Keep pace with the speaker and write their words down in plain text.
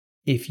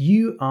if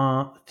you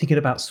are thinking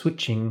about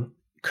switching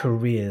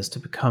careers to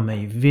become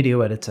a video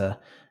editor,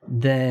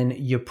 then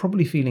you're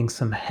probably feeling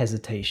some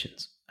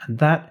hesitations, and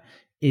that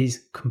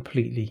is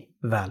completely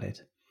valid.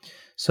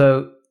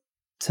 So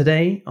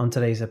today, on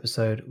today's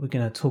episode, we're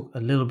going to talk a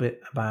little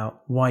bit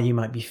about why you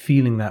might be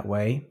feeling that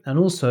way, and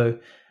also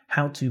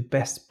how to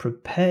best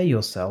prepare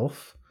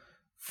yourself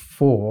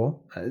for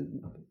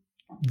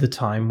the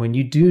time when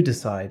you do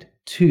decide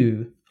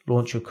to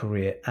launch your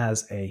career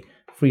as a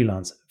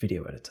freelance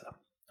video editor.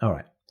 All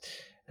right,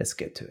 let's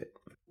get to it.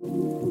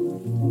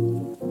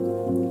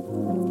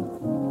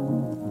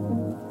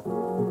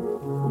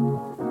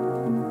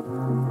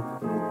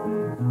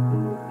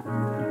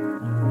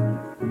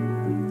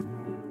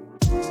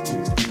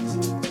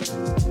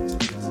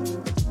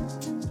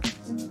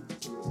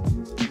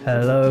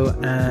 Hello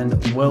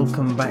and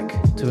welcome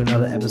back to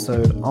another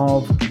episode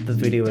of the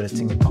Video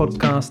Editing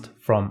Podcast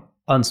from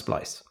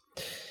Unsplice.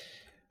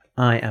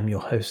 I am your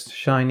host,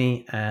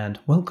 Shiny, and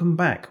welcome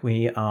back.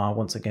 We are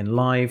once again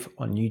live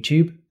on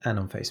YouTube and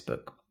on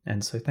Facebook.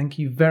 And so thank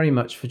you very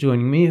much for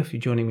joining me, if you're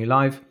joining me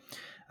live.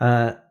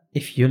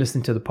 If you're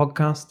listening to the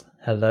podcast,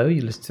 hello,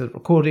 you listen to the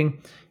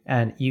recording,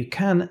 and you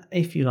can,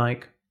 if you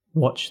like,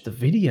 watch the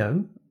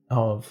video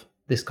of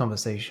this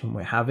conversation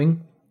we're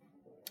having.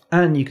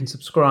 And you can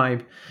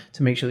subscribe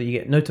to make sure that you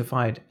get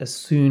notified as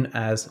soon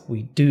as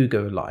we do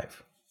go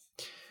live.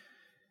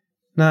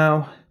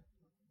 Now,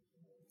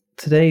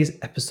 today's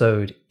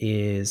episode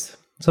is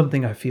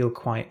something I feel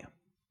quite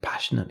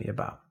passionately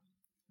about.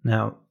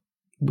 Now,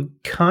 we're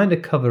going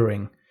to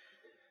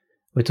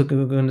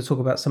talk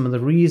about some of the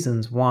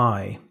reasons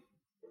why,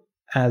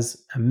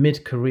 as a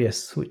mid-career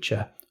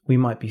switcher, we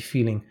might be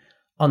feeling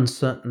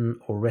uncertain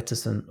or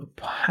reticent, or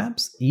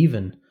perhaps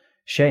even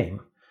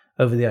shame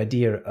over the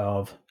idea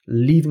of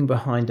leaving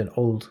behind an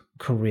old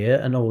career,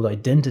 an old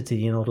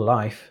identity, an old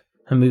life,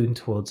 and moving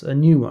towards a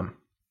new one.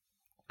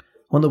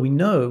 One that we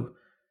know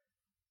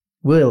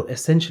will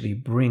essentially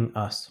bring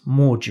us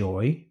more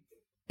joy,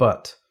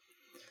 but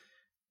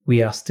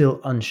we are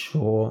still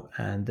unsure,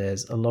 and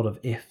there's a lot of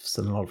ifs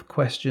and a lot of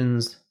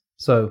questions.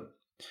 So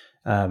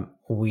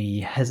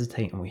we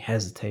hesitate,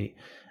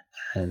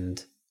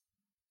 and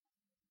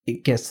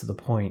it gets to the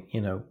point,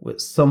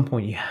 at some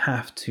point you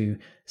have to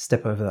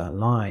step over that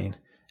line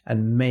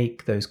and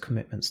make those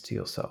commitments to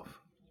yourself.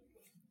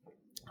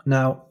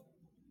 Now,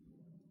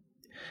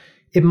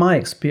 in my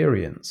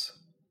experience,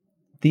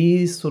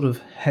 these sort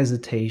of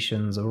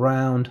hesitations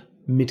around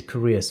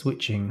mid-career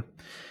switching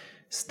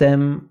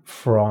stem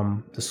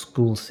from the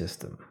school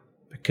system,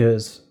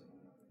 because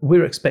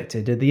we're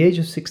expected, at the age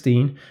of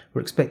 16,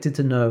 we're expected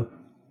to know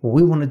what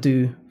we want to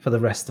do for the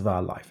rest of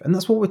our life. And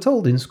that's what we're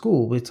told in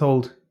school. We're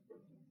told,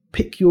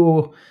 pick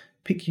what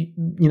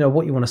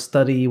you want to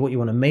study, what you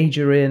want to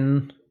major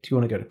in. Do you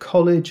want to go to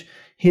college?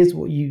 Here's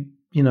what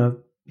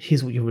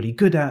here's what you're really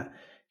good at.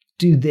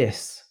 Do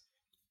this.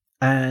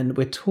 And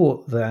we're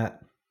taught that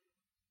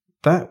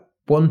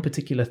one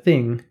particular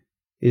thing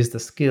is the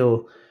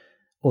skill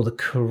or the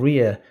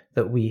career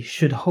that we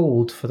should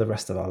hold for the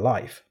rest of our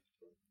life.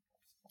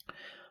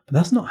 But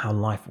that's not how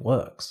life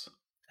works.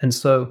 And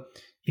so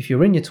if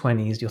you're in your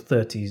 20s, your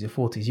 30s, your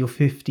 40s, your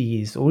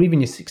 50s, or even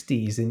your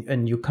 60s,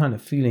 and you're kind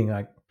of feeling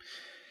like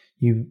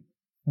you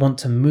want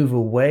to move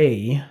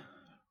away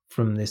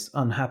from this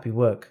unhappy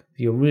work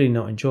that you're really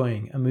not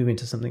enjoying and move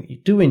into something you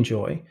do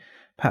enjoy.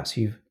 Perhaps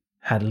you've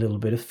had a little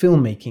bit of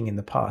filmmaking in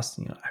the past.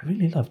 I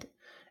really loved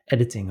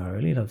editing, or I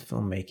really loved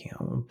filmmaking.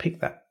 I want to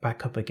pick that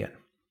back up again.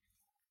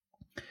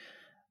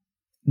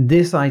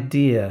 This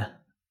idea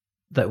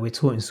that we're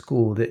taught in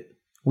school that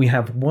we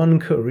have one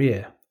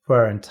career for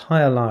our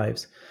entire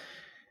lives,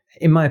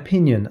 in my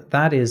opinion,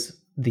 that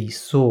is the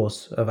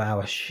source of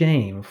our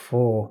shame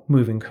for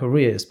moving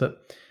careers.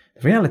 But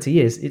the reality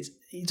is,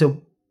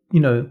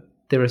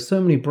 there are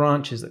so many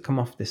branches that come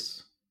off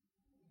this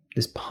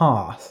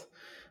path,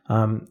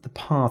 the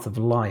path of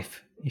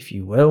life, if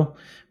you will,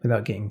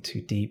 without getting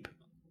too deep,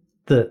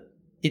 that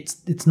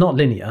it's not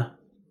linear.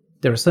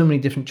 There are so many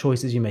different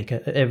choices you make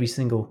at every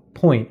single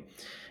point,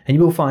 and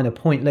you will find a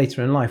point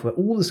later in life where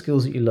all the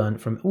skills that you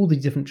learned from all the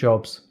different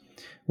jobs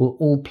will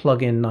all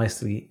plug in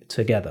nicely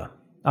together.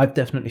 I've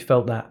definitely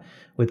felt that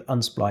with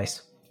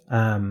Unsplice,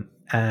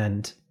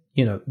 and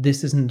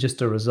this isn't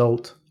just a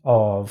result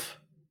of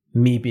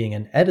me being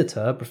an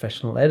editor, a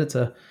professional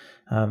editor,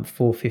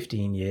 for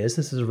 15 years.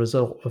 This is a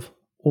result of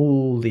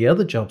all the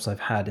other jobs I've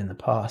had in the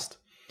past,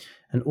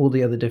 and all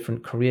the other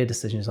different career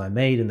decisions I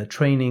made, and the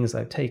trainings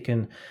I've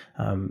taken.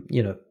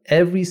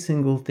 Every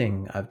single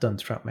thing I've done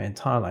throughout my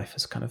entire life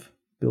has kind of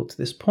built to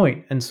this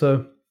point. And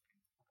so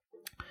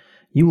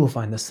you will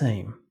find the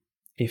same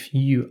if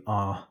you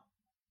are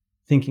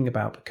thinking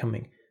about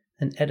becoming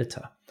an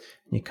editor,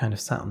 and you kind of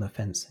sat on the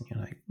fence and you're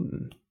like,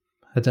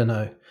 I don't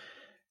know.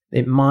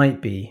 It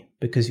might be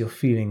because you're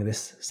feeling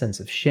this sense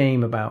of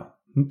shame about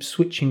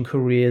switching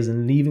careers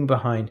and leaving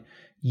behind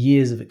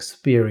years of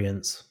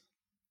experience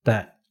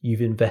that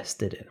you've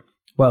invested in.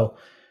 Well,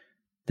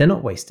 they're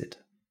not wasted.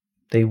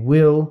 They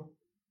will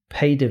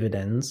pay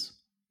dividends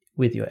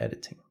with your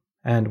editing.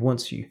 And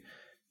once you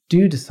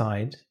do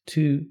decide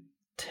to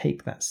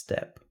take that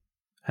step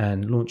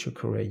and launch your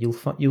career,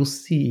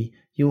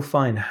 you'll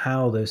find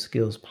how those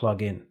skills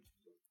plug in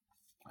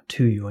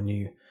to your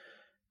new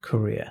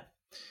career.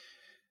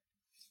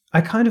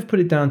 I kind of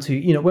put it down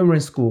to, when we're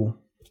in school,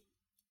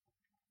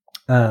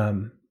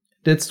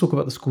 let's talk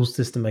about the school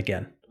system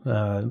again.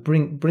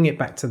 Bring it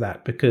back to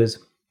that,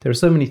 because there are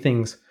so many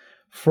things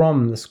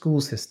from the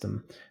school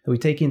system that we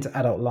take into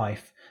adult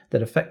life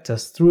that affect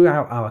us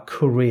throughout our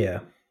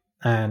career.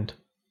 And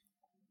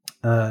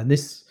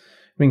this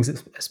rings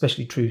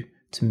especially true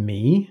to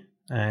me,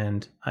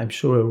 and I'm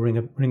sure it'll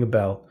ring a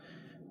bell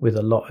with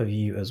a lot of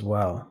you as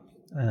well.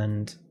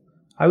 And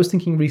I was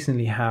thinking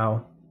recently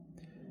how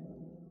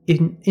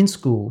in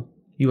school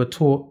you are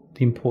taught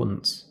the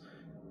importance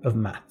of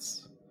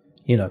maths.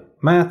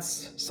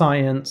 Maths,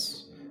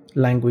 science,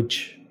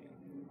 language.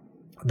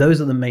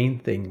 Those are the main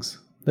things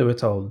that we're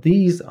told.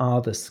 These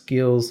are the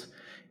skills.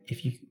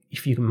 If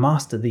you can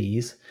master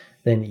these,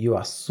 then you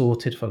are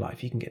sorted for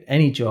life. You can get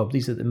any job.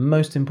 These are the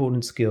most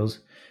important skills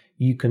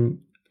you can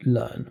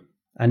learn.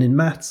 And in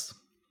maths,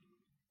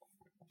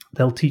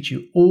 they'll teach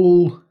you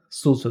all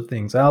sorts of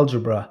things,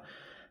 algebra,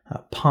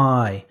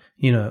 pi,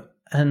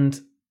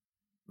 and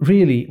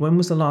really, when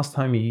was the last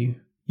time you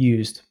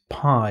used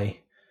pi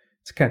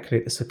to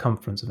calculate the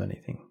circumference of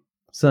anything?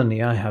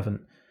 Certainly, I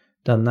haven't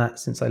done that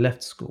since I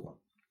left school.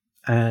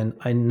 And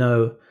I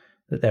know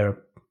that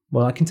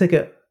I can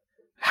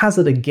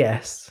hazard a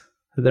guess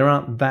that there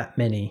aren't that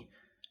many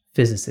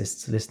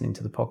physicists listening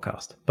to the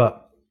podcast,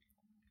 but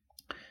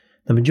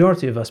the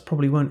majority of us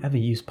probably won't ever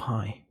use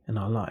pi in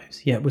our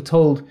lives. Yet we're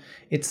told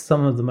it's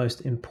some of the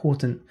most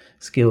important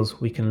skills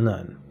we can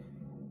learn.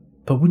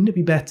 But wouldn't it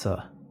be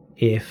better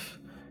if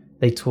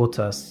they taught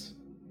us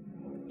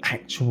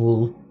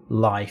actual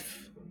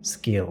life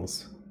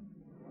skills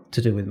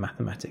to do with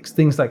mathematics?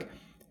 Things like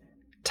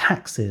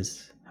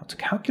taxes, how to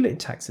calculate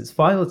taxes,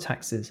 file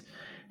taxes,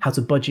 how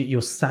to budget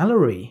your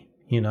salary,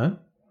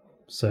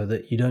 so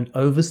that you don't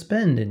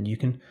overspend and you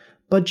can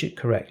budget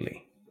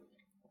correctly.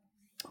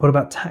 What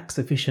about tax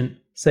efficient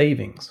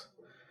savings,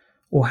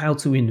 or how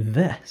to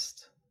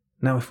invest?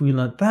 Now, if we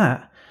learned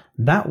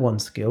that one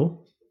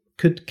skill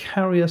could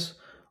carry us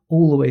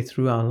all the way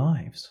through our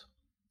lives.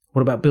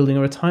 What about building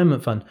a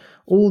retirement fund?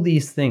 All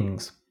these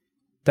things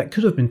that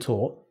could have been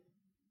taught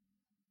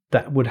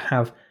that would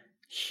have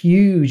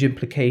huge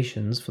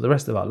implications for the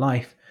rest of our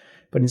life,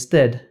 but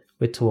instead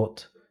we're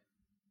taught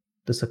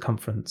the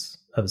circumference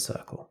of a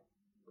circle.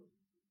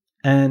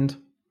 And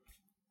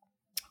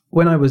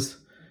when I was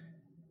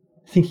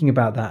thinking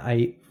about that,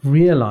 I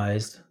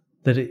realized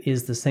that it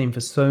is the same for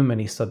so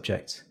many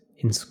subjects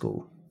in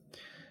school.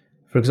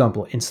 For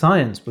example, in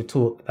science, we're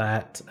taught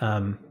that,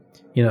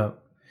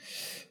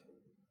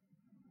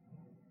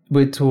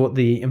 we're taught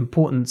the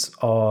importance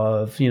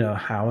of,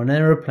 how an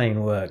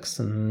aeroplane works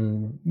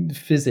and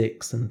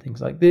physics and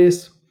things like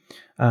this.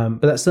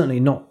 But that's certainly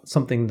not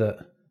something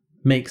that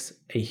makes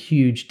a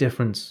huge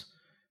difference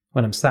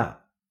when I'm sat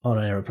on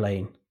an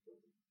aeroplane.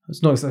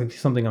 It's not exactly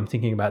something I'm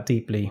thinking about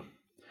deeply.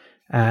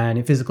 And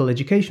in physical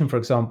education, for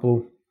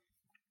example,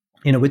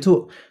 we're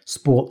taught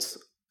sports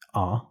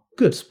are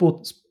good.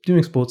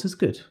 Doing sports is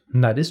good.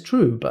 And that is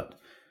true, but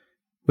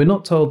we're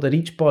not told that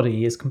each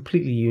body is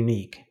completely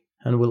unique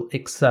and will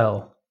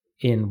excel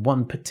in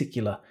one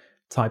particular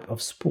type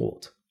of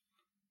sport.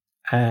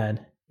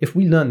 And if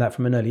we learn that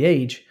from an early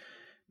age,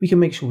 we can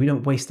make sure we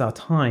don't waste our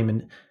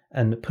time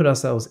and put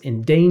ourselves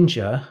in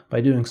danger by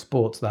doing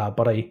sports that our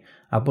body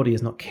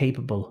is not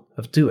capable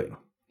of doing.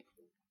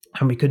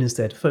 And we could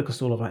instead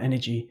focus all of our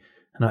energy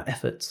and our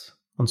efforts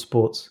on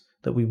sports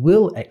that we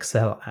will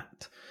excel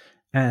at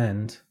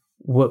and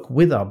work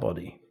with our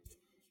body.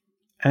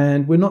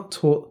 And we're not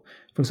taught,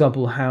 for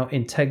example, how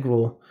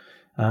integral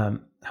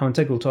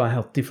to our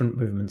health different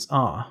movements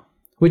are.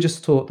 We're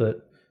just taught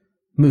that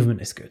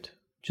movement is good.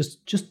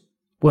 Just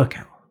work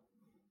out.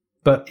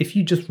 But if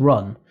you just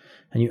run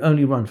and you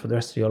only run for the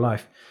rest of your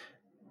life,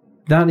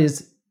 that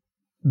is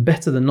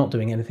better than not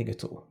doing anything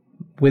at all,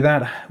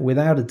 without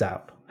a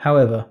doubt.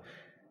 However,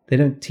 they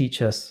don't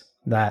teach us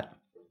that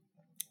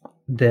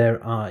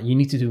you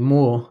need to do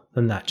more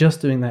than that.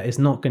 Just doing that is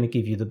not going to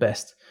give you the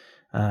best,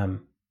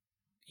 the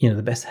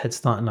best head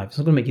start in life. It's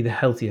not going to make you the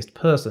healthiest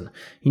person.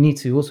 You need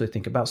to also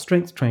think about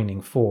strength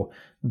training for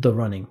the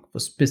running. For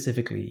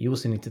specifically, you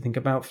also need to think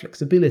about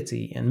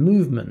flexibility and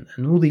movement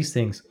and all these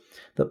things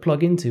that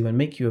plug into and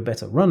make you a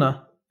better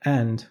runner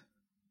and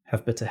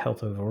have better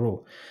health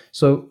overall.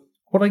 So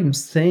what I'm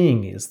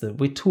saying is that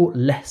we're taught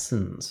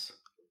lessons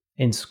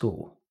in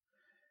school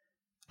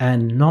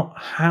and not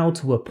how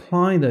to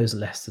apply those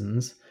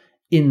lessons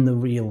in the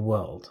real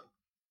world.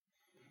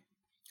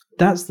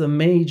 That's the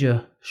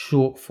major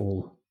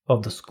shortfall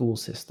of the school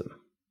system.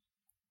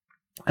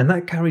 And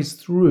that carries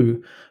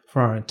through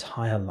for our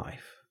entire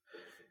life.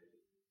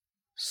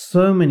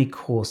 So many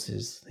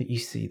courses that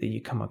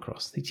you come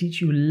across, they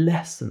teach you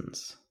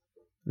lessons.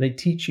 They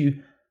teach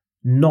you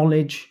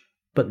knowledge,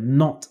 but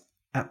not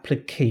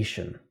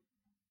application.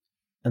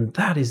 And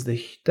that's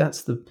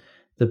the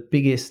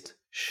biggest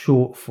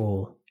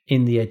shortfall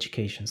in the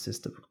education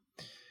system.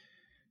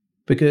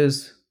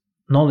 Because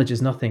knowledge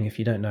is nothing if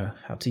you don't know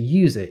how to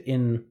use it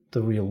in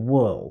the real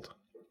world.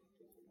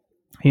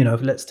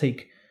 Let's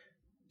take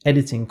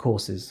editing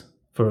courses,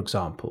 for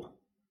example.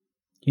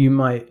 You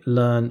might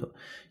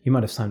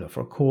have signed up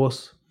for a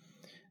course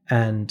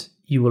and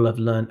you will have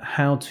learned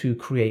how to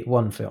create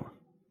one film.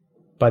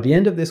 By the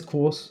end of this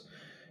course,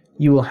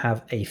 you will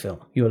have a film.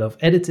 You will have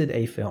edited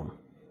a film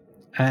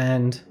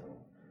and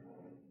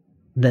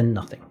then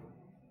nothing.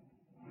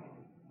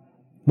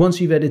 Once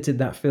you've edited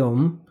that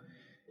film,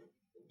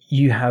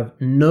 you have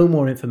no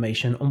more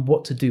information on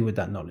what to do with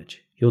that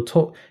knowledge. You're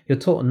taught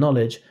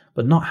knowledge,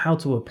 but not how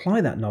to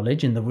apply that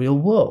knowledge in the real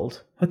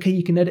world. Okay,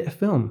 you can edit a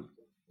film.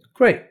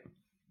 Great.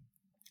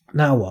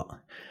 Now what?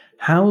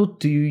 How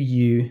do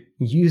you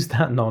use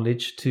that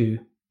knowledge to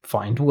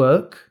find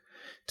work,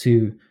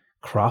 to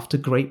craft a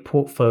great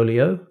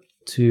portfolio,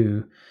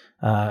 to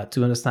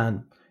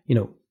understand,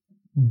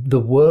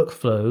 the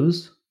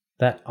workflows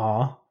that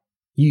are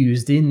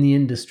used in the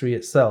industry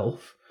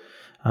itself,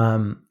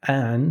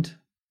 and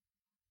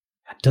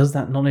does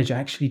that knowledge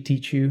actually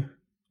teach you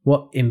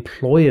what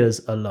employers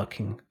are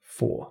looking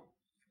for?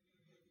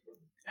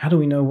 How do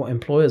we know what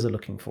employers are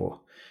looking for?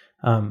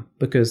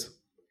 Because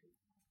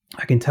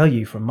I can tell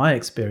you from my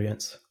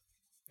experience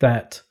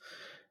that,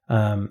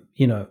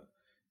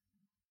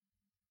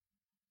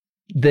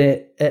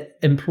 their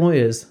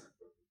employers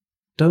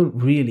don't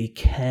really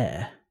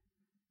care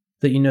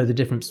that you know the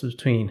difference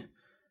between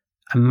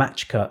a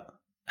match cut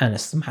and a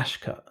smash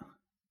cut.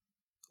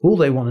 All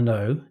they want to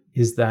know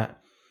is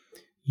that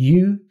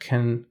you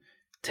can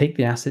take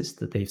the assets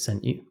that they've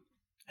sent you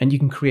and you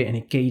can create an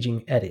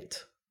engaging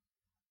edit.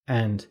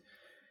 And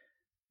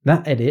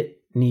that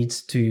edit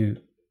needs to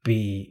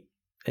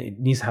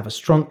have a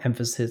strong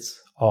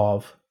emphasis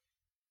of,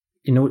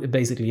 in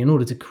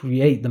order to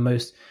create the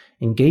most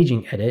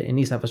engaging edit, it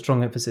needs to have a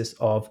strong emphasis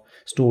of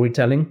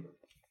storytelling.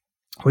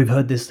 We've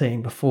heard this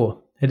saying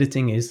before,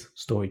 editing is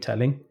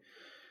storytelling.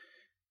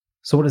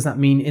 So what does that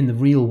mean in the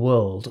real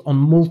world on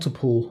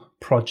multiple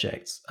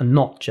projects and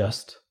not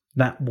just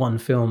that one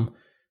film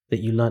that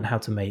you learned how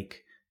to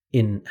make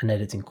in an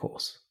editing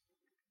course?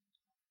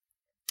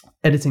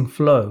 Editing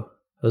flow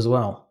as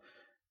well.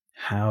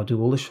 How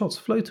do all the shots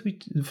flow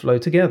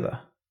together?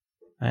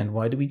 And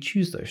why do we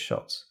choose those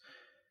shots?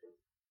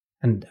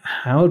 And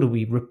how do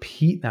we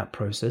repeat that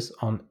process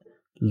on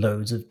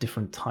loads of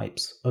different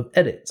types of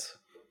edits?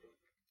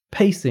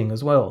 Pacing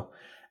as well.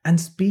 And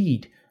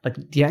speed, like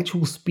the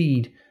actual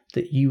speed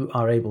that you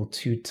are able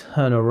to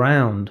turn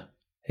around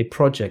a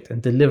project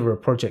and deliver a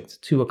project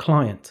to a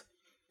client.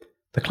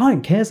 The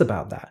client cares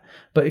about that.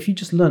 But if you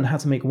just learn how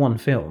to make one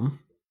film,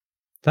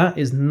 that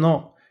is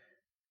not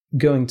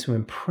going to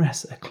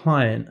impress a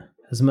client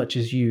as much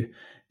as you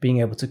being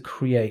able to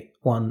create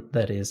one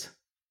that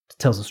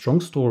tells a strong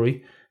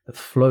story, that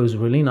flows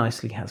really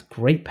nicely, has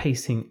great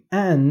pacing,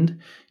 and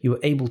you are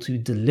able to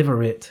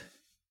deliver it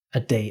a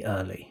day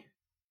early.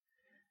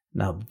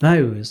 Now,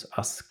 those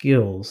are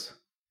skills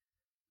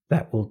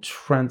that will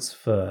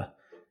transfer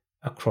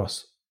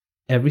across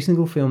every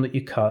single film that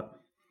you cut,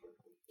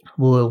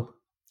 will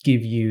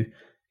give you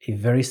a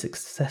very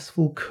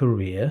successful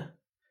career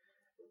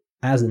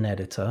as an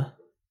editor,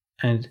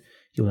 and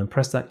you'll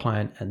impress that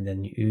client, and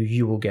then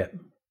you will get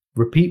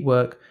repeat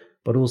work,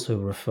 but also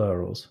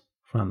referrals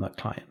from that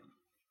client.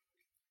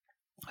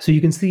 So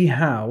you can see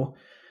how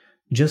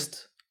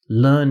just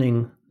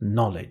learning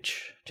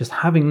knowledge, just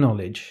having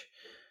knowledge,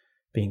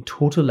 being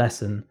taught a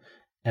lesson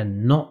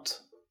and not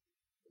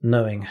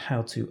knowing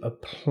how to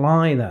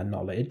apply that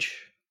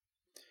knowledge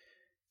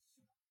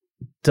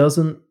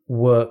doesn't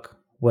work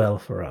well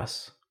for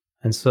us.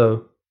 And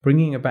so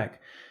bringing it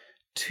back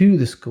to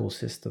the school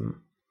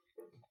system,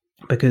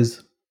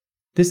 because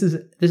this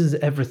is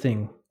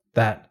everything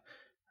that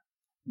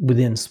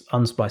within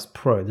Unsplice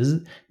Pro,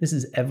 this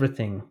is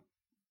everything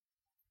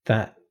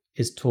that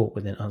is taught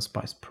within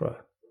Unsplice Pro.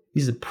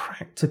 These are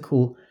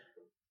practical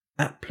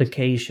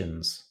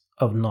applications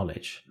of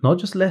knowledge, not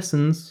just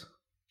lessons.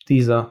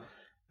 These are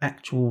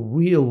actual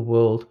real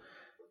world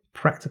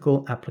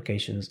practical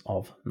applications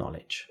of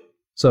knowledge.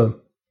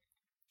 So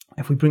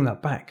if we bring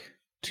that back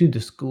to the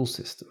school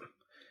system,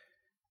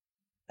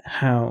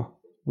 how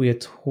we're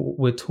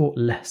taught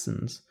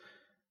lessons,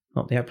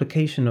 not the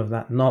application of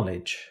that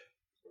knowledge.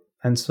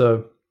 And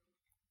so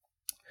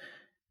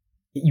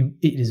it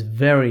is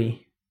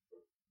very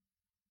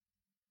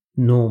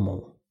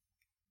normal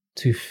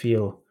to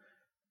feel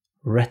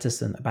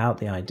reticent about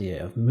the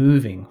idea of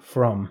moving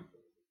from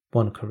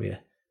one career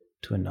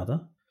to another,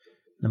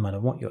 no matter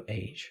what your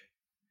age,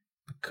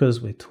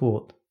 because we're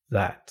taught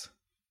that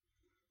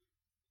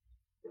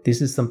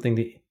this is something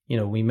that,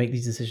 we make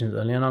these decisions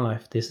early in our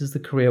life. This is the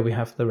career we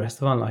have for the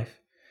rest of our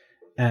life,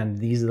 and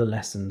these are the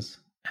lessons.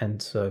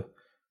 And so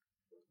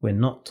we're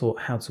not taught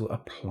how to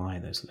apply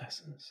those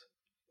lessons.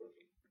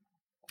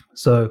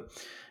 So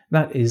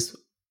that is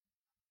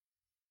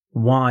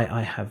why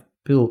I have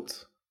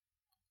built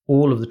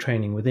all of the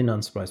training within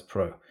Unsplice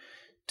Pro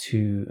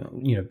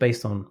to,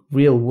 based on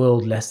real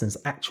world lessons,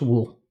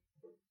 actual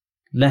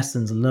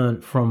lessons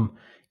learned from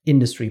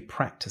industry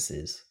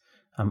practices.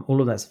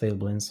 All of that's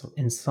available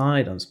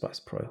inside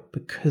Unsplice Pro,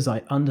 because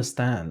I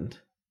understand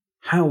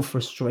how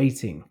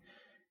frustrating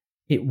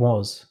it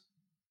was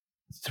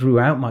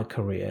throughout my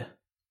career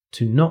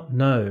to not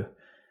know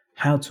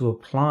how to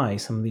apply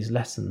some of these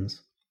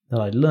lessons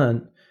that I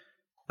learned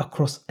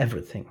across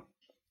everything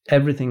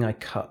I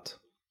cut,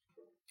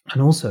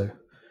 and also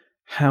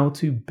how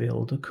to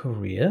build a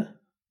career,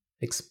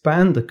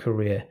 expand the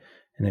career,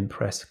 and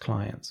impress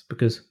clients,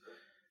 because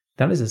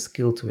that is a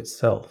skill to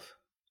itself.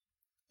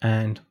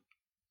 And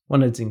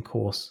one editing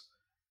course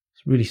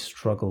really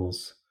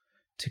struggles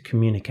to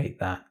communicate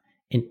that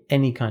in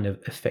any kind of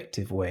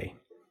effective way,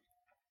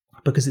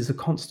 because it's a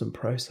constant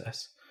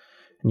process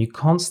and you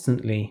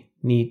constantly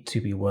need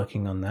to be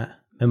working on that,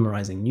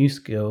 memorizing new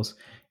skills,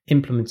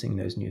 implementing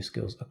those new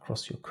skills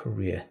across your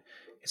career.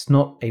 It's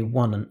not a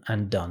one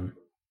and done.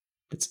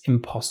 It's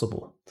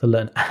impossible to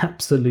learn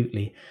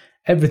absolutely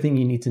everything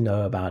you need to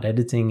know about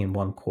editing in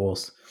one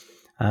course.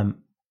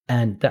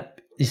 And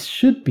that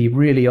should be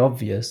really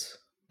obvious,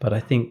 but I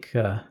think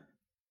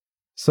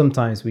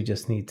sometimes we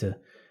just need to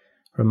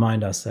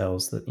remind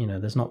ourselves that,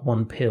 there's not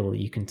one pill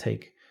you can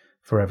take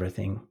for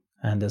everything,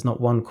 and there's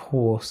not one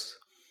course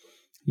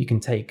you can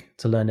take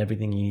to learn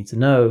everything you need to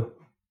know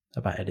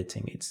about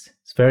editing. It's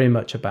very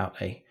much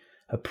about a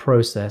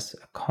process,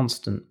 a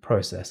constant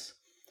process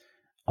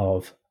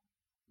of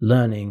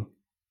learning,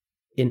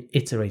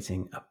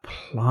 iterating,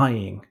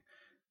 applying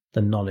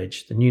the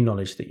knowledge, the new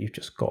knowledge that you've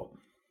just got,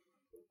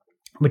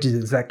 which is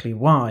exactly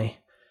why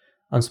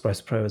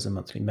Unsplice Pro is a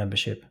monthly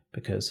membership,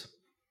 because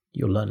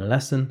you'll learn a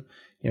lesson,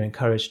 you're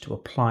encouraged to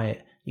apply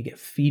it, you get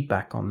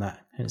feedback on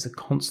that, and it's a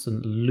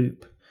constant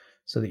loop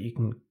so that you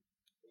can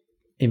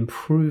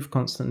improve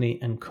constantly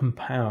and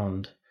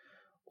compound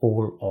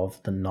all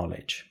of the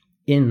knowledge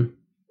in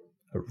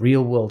a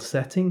real world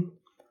setting,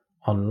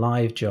 on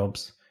live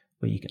jobs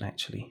where you can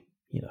actually,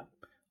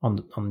 on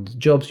the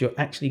jobs you're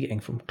actually getting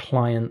from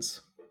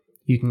clients,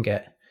 you can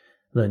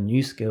learn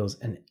new skills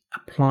and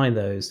apply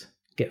those,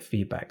 get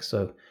feedback.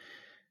 So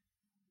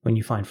when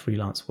you find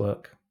freelance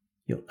work,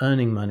 you're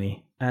earning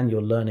money and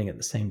you're learning at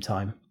the same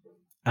time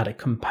at a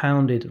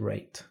compounded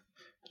rate,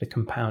 at a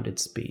compounded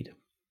speed.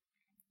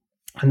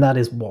 And that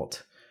is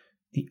what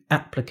the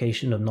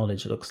application of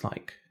knowledge looks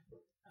like,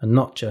 and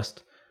not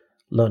just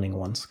learning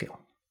one skill.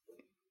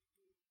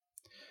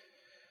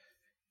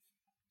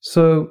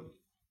 So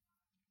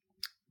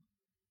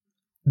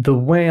the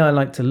way I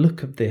like to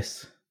look at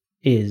this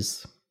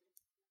is,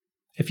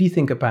 if you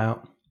think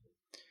about,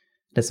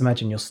 let's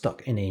imagine you're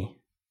stuck in a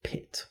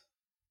pit.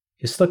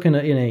 You're stuck in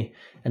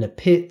a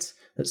pit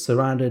that's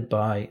surrounded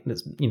by,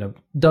 that's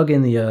dug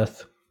in the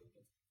earth.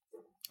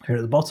 You're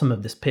at the bottom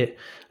of this pit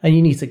and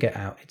you need to get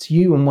out. It's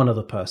you and one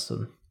other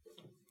person.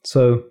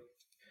 So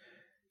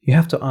you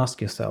have to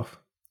ask yourself,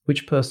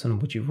 which person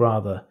would you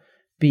rather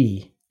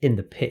be in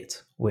the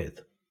pit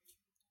with?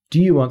 Do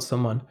you want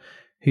someone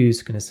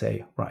who's going to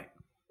say, right,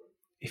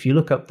 if you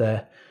look up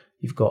there,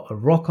 you've got a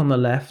rock on the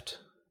left,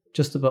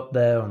 just above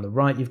there on the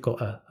right, you've got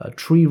a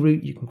tree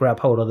root, you can grab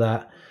hold of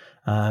that.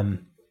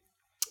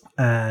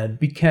 And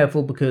be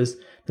careful, because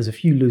there's a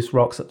few loose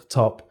rocks at the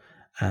top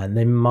and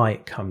they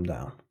might come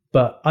down.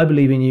 But I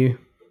believe in you.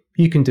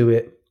 You can do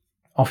it.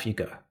 Off you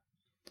go.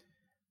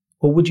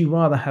 Or would you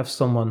rather have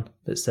someone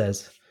that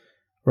says,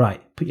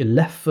 right, put your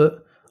left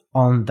foot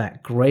on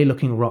that grey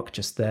looking rock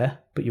just there,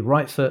 put your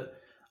right foot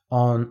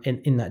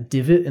in that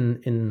divot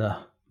in the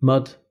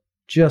mud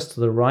just to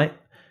the right,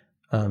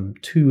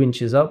 2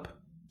 inches up,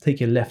 take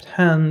your left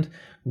hand,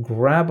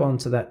 grab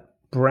onto that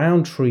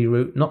brown tree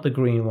root, not the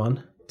green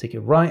one, take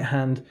your right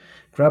hand,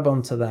 grab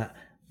onto that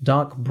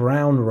dark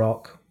brown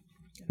rock,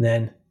 and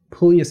then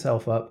pull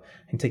yourself up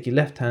and take your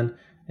left hand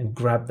and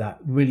grab that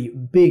really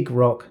big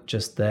rock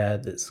just there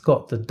that's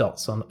got the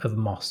dots of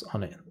moss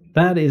on it.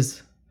 That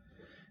is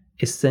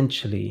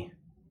essentially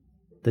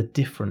the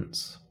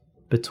difference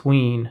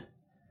between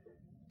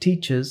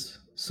teachers,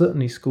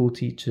 certainly school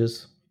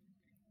teachers,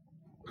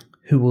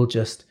 who will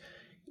just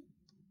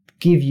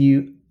give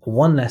you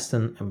one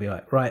lesson and be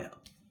like, right,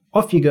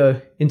 off you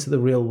go into the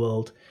real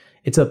world.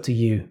 It's up to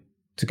you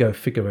to go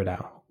figure it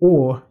out.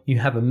 Or you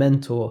have a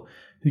mentor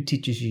who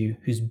teaches you,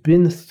 who's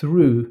been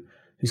through,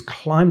 who's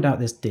climbed out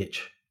this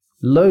ditch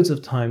loads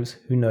of times,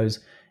 who knows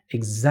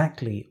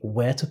exactly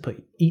where to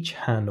put each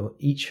hand or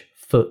each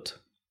foot,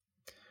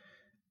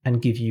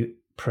 and give you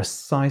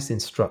precise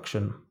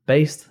instruction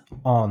based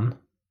on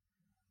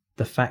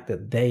the fact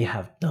that they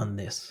have done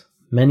this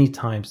many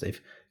times.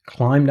 They've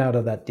climbed out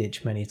of that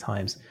ditch many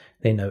times.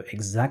 They know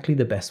exactly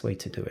the best way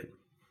to do it.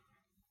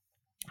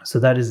 So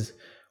that is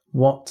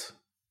what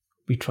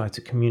we try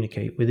to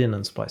communicate within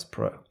Unsplice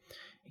Pro.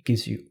 It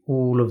gives you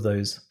all of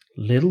those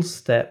little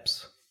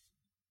steps,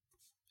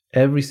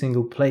 every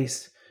single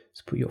place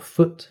to put your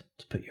foot,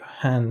 to put your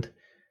hand,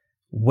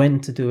 when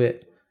to do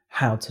it,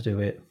 how to do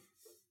it,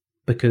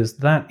 because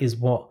that is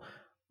what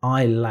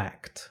I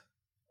lacked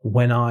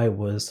when I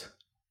was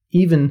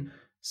even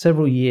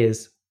several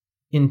years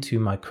into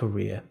my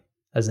career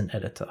as an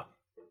editor.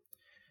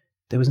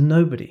 There was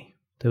nobody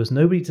There was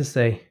nobody to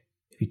say,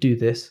 if you do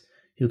this,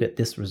 you'll get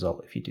this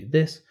result. If you do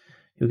this,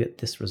 you'll get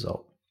this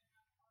result.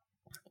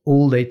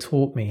 All they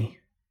taught me,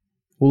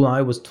 all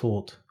I was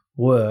taught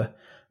were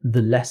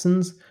the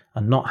lessons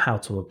and not how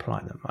to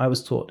apply them. I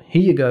was taught,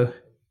 here you go,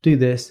 do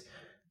this,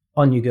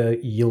 on you go,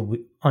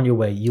 on your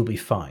way, you'll be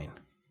fine.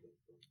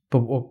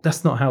 But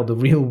that's not how the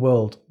real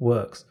world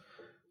works.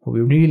 What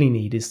we really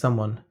need is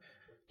someone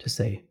to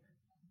say,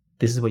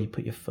 this is where you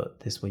put your foot,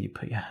 this is where you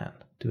put your hand.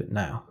 Do it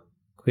now.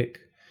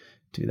 Quick,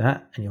 do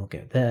that, and you'll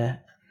get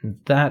there. And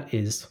that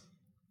is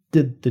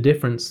the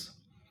difference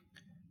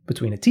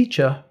between a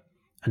teacher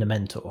and a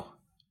mentor.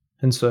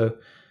 And so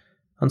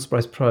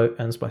Unsplice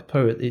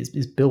Pro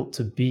is built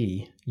to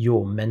be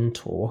your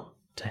mentor,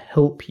 to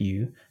help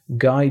you,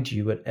 guide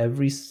you at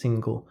every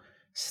single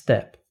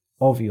step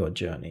of your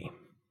journey.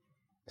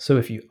 So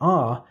if you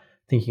are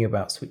thinking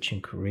about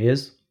switching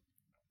careers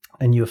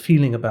and you're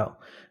feeling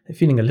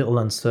a little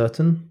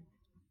uncertain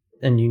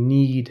and you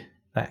need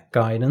that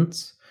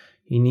guidance,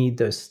 you need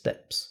those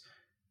steps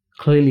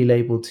clearly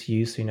labeled to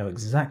you so you know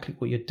exactly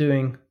what you're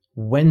doing,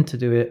 when to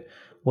do it,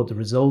 what the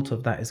result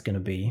of that is going to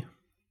be,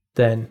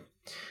 then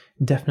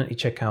definitely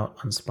check out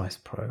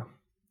Unsplice Pro.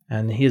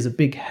 And here's a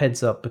big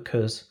heads up,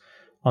 because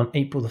on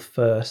April the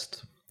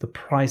 1st, the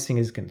pricing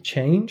is going to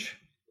change.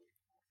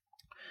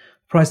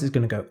 The price is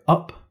going to go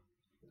up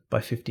by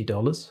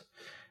 $50,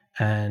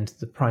 and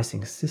the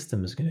pricing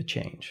system is going to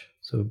change.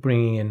 So we're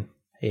bringing in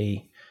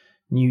a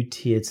new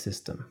tiered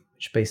system,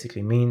 which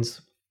basically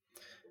means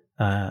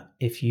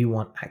if you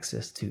want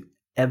access to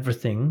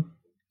everything,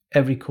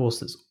 every course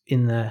that's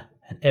in there,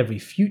 and every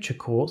future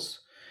course,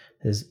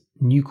 there's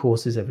new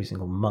courses every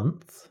single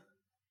month.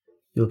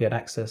 You'll get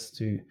access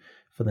to,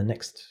 for the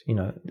next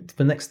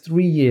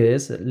 3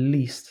 years at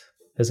least,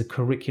 there's a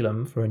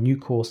curriculum for a new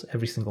course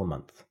every single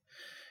month.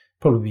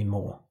 Probably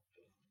more.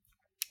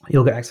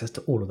 You'll get access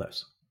to all of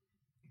those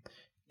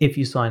if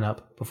you sign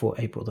up before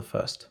April the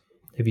 1st.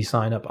 If you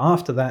sign up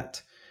after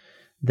that,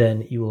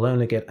 then you will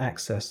only get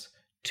access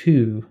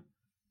to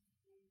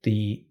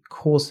the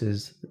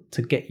courses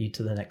to get you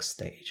to the next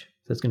stage.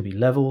 So there's going to be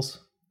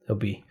levels. There'll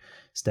be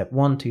step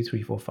 1, 2,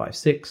 3, 4, 5,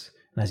 6.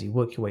 And as you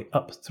work your way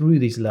up through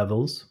these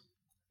levels,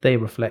 they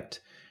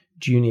reflect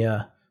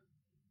junior,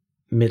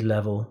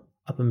 mid-level,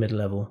 upper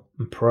mid-level,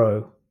 and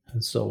pro,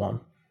 and so on.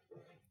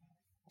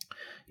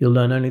 You'll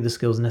learn only the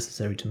skills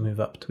necessary to move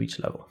up to each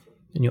level,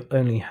 and you'll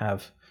only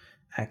have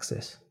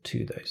access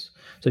to those.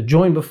 So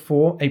join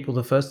before April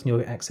the 1st, and you'll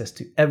get access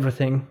to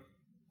everything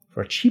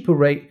for a cheaper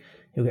rate.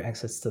 You'll get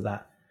access to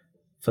that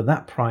for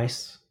that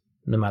price,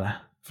 no matter,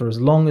 for as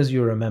long as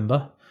you're a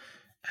member,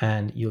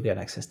 and you'll get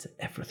access to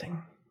everything.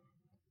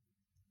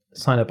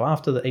 Sign up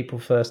after the April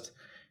 1st,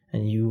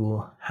 and you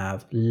will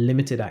have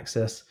limited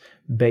access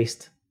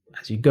based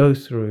as you go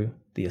through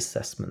the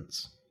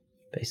assessments,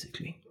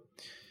 basically.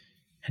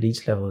 At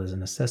each level, there's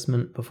an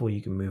assessment before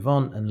you can move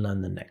on and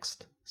learn the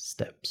next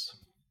steps.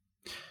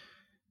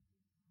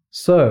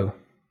 So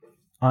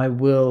I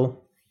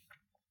will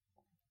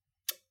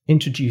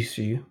introduce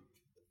you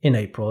in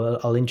April.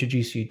 I'll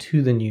introduce you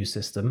to the new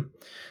system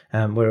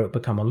where it will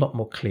become a lot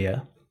more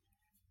clear.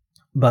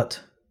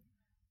 But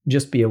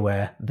just be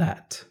aware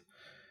that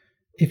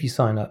if you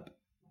sign up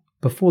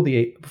before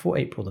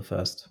April the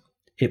 1st,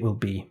 it will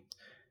be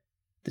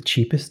the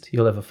cheapest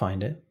you'll ever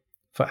find it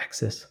for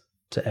access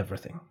to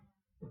everything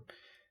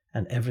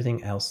and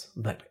everything else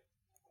that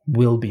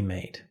will be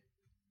made.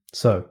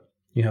 So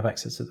you have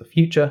access to the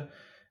future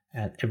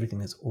and everything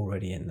that's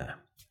already in there.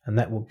 And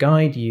that will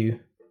guide you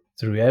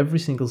through every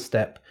single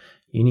step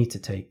you need to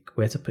take,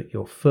 where to put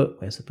your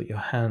foot, where to put your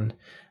hand,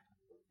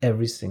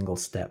 every single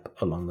step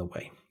along the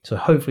way. So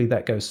hopefully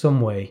that goes some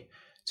way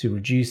to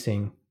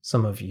reducing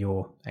some of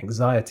your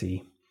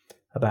anxiety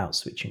about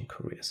switching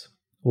careers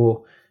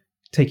or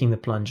taking the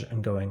plunge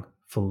and going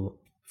full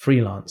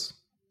freelance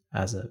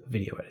as a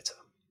video editor.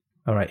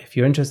 All right, if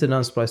you're interested in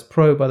Unsplice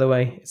Pro, by the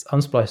way, it's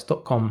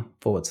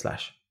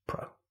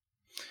unsplice.com/pro.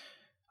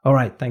 All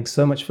right, thanks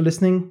so much for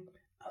listening.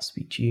 I'll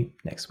speak to you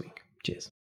next week. Cheers.